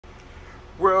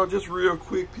Well, just real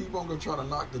quick, people, I'm gonna try to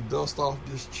knock the dust off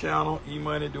this channel.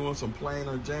 E-Money doing some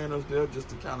plainer Janers there just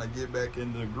to kind of get back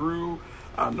in the groove.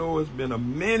 I know it's been a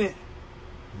minute.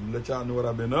 Let y'all know what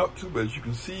I've been up to, but as you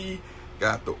can see,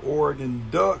 got the Oregon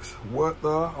Ducks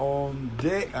on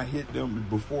deck. I hit them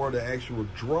before the actual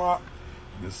drop.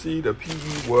 You can see the PE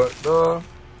you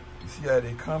see how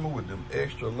they coming with them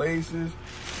extra laces.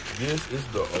 This is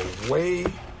the away.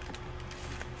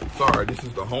 Sorry, this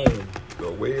is the home. The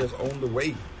away is on the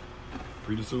way.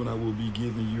 Pretty soon I will be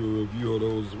giving you a review of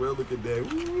those as well. Look at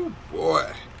that. Ooh,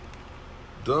 boy.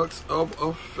 Ducks of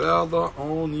a feather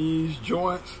on these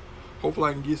joints.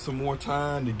 Hopefully I can get some more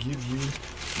time to give you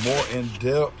more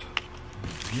in-depth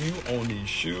view on these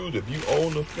shoes. If you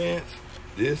own the fence,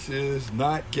 this is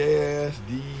not gas.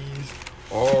 These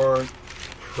are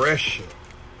pressure.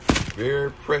 Very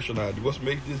pressure. Now, what's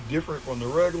make this different from the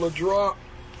regular drop?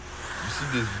 You see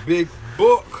this big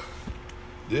book.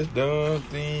 This darn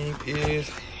thing is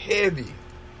heavy.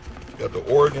 Got the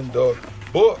Oregon Duck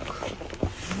book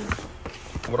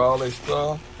with all that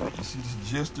stuff. You see this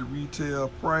just the retail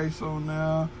price on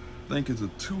now. I think it's a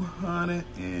 $220.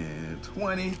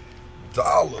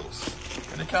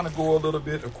 And they kind of go a little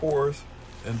bit, of course,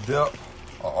 in depth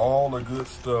of all the good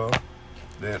stuff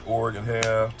that Oregon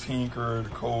have. Tinker, the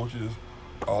coaches,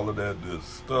 all of that good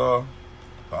stuff.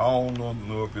 I don't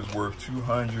know if it's worth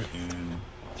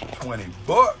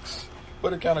 $220,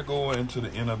 but it kind of go into the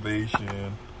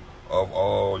innovation of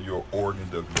all your Oregon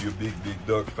Ducks. If you're a big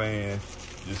Duck fan,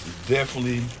 this is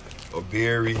definitely a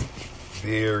very,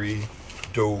 very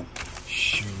dope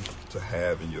shoe to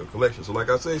have in your collection. So like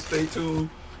I say, stay tuned.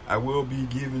 I will be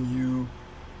giving you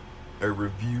a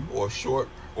review or a short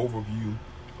overview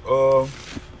of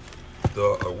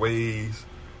the aways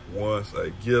once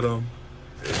I get them.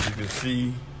 As you can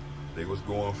see, they was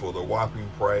going for the whopping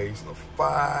price of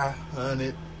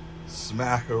 500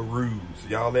 smackaroos.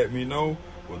 Y'all let me know,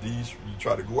 will these, you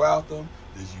try to go out them?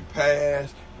 Did you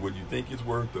pass? Would you think it's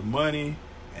worth the money?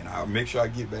 And I'll make sure I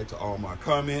get back to all my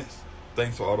comments.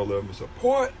 Thanks for all the love and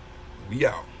support. We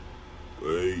out.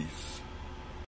 Peace.